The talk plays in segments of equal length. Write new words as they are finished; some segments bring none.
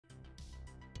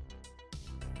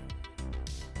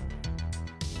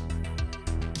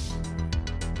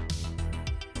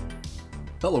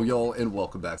Hello y'all and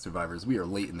welcome back, survivors. We are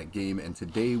late in the game and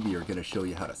today we are going to show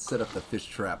you how to set up the fish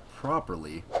trap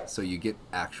properly so you get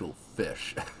actual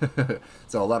fish.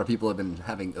 So a lot of people have been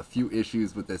having a few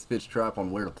issues with this fish trap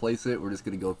on where to place it. We're just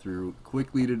going to go through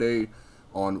quickly today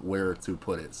on where to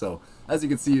put it. So as you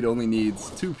can see, it only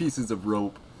needs 2 pieces of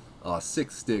rope,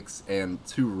 6 sticks, and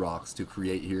 2 rocks to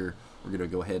create here. We're going to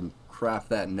go ahead and craft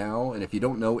that now, and if you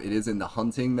don't know, it is in the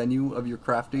hunting menu of your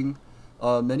crafting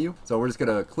menu. So we're just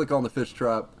gonna click on the fish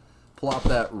trap, plop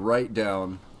that right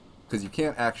down, because you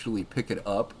can't actually pick it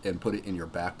up and put it in your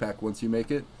backpack once you make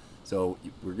it. So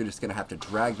we're just gonna have to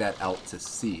drag that out to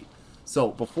sea. So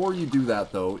before you do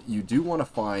that though, you do want to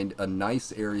find a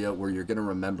nice area where you're gonna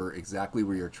remember exactly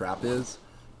where your trap is.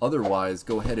 Otherwise,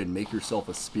 go ahead and make yourself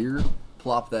a spear,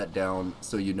 plop that down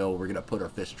so you know we're gonna put our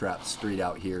fish trap straight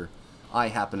out here. I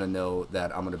happen to know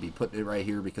that I'm going to be putting it right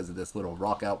here because of this little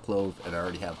rock outclove, and I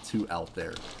already have 2 out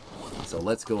there. So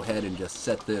let's go ahead and just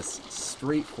set this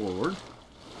straight forward.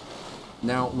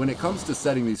 Now, when it comes to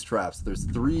setting these traps, there's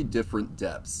 3 different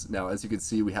depths. Now, as you can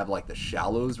see, we have like the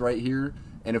shallows right here,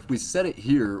 and if we set it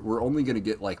here, we're only going to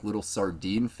get like little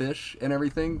sardine fish and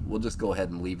everything. We'll just go ahead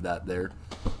and leave that there.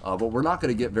 But we're not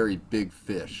going to get very big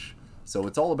fish. So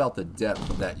it's all about the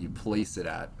depth that you place it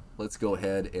at. Let's go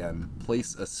ahead and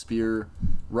place a spear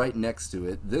right next to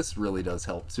it. This really does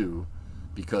help too,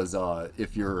 because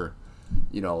if you're,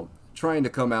 trying to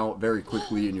come out very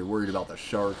quickly and you're worried about the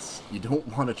sharks, you don't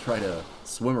want to try to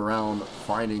swim around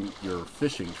finding your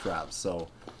fishing traps. So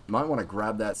you might want to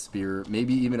grab that spear,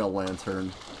 maybe even a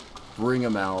lantern, bring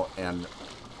them out and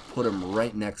put them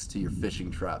right next to your fishing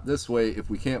trap. This way,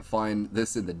 if we can't find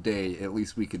this in the day, at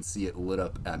least we can see it lit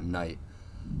up at night.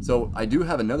 So I do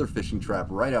have another fishing trap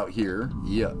right out here.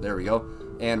 Yeah, there we go.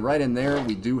 And right in there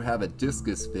we do have a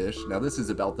discus fish. Now this is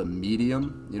about the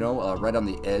medium, right on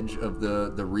the edge of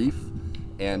the reef.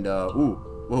 And ooh,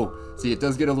 whoa. See, it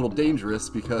does get a little dangerous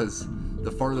because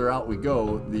the farther out we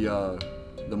go,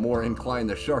 the more inclined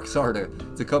the sharks are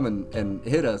to come and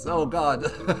hit us. Oh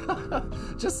god.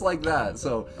 Just like that.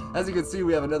 So as you can see,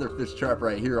 we have another fish trap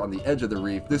right here on the edge of the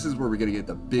reef. This is where we're gonna get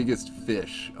the biggest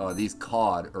fish. These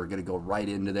cod are gonna go right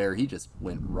into there. He just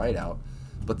went right out,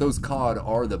 but those cod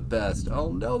are the best.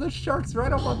 Oh no, the shark's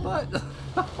right on my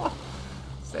butt.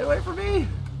 Stay away from me.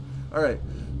 All right.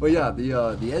 But yeah,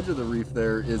 the edge of the reef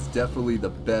there is definitely the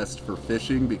best for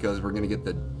fishing because we're going to get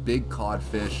the big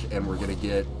codfish and we're going to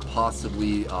get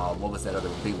possibly, what was that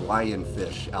other big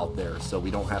lionfish out there, so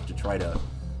we don't have to try to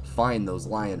find those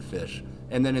lionfish.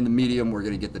 And then in the medium, we're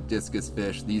going to get the discus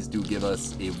fish. These do give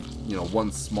us a,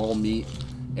 1 small meat,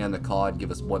 and the cod give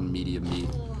us 1 medium meat.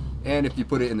 And if you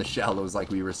put it in the shallows,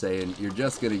 like we were saying, you're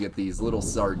just going to get these little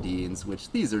sardines, which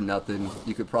these are nothing.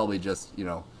 You could probably just,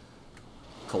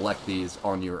 collect these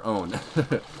on your own.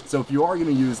 So if you are going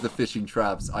to use the fishing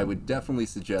traps, I would definitely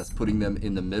suggest putting them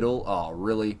in the middle. Oh,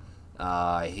 really?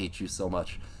 I hate you so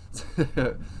much.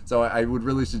 So I would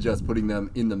really suggest putting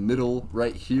them in the middle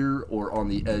right here or on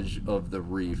the edge of the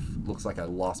reef. Looks like I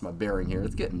lost my bearing here.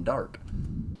 It's getting dark.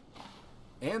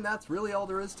 And that's really all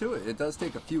there is to it. It does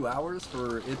take a few hours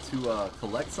for it to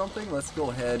collect something. Let's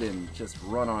go ahead and just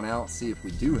run on out, see if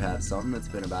we do have something. It's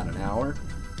been about an hour.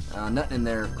 Nothing in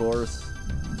there, of course.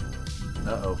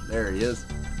 Uh-oh, there he is.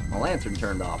 My lantern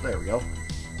turned off. There we go.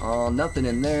 Nothing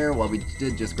in there. Well, we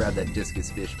did just grab that discus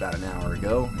fish about an hour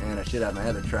ago, and I should have my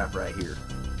other trap right here.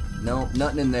 No,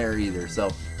 nothing in there either.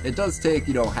 So it does take,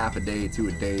 half a day to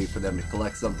a day for them to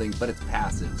collect something, but it's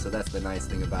passive, so that's the nice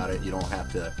thing about it. You don't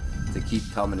have to keep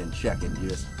coming and checking. You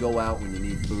just go out when you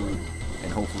need food,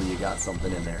 and hopefully you got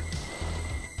something in there.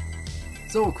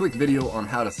 So a quick video on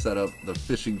how to set up the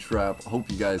fishing trap. Hope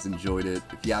you guys enjoyed it.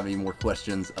 If you have any more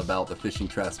questions about the fishing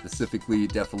trap specifically,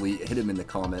 definitely hit them in the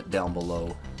comment down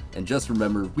below. And just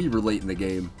remember, we were late in the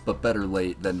game, but better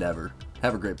late than never.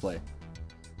 Have a great play.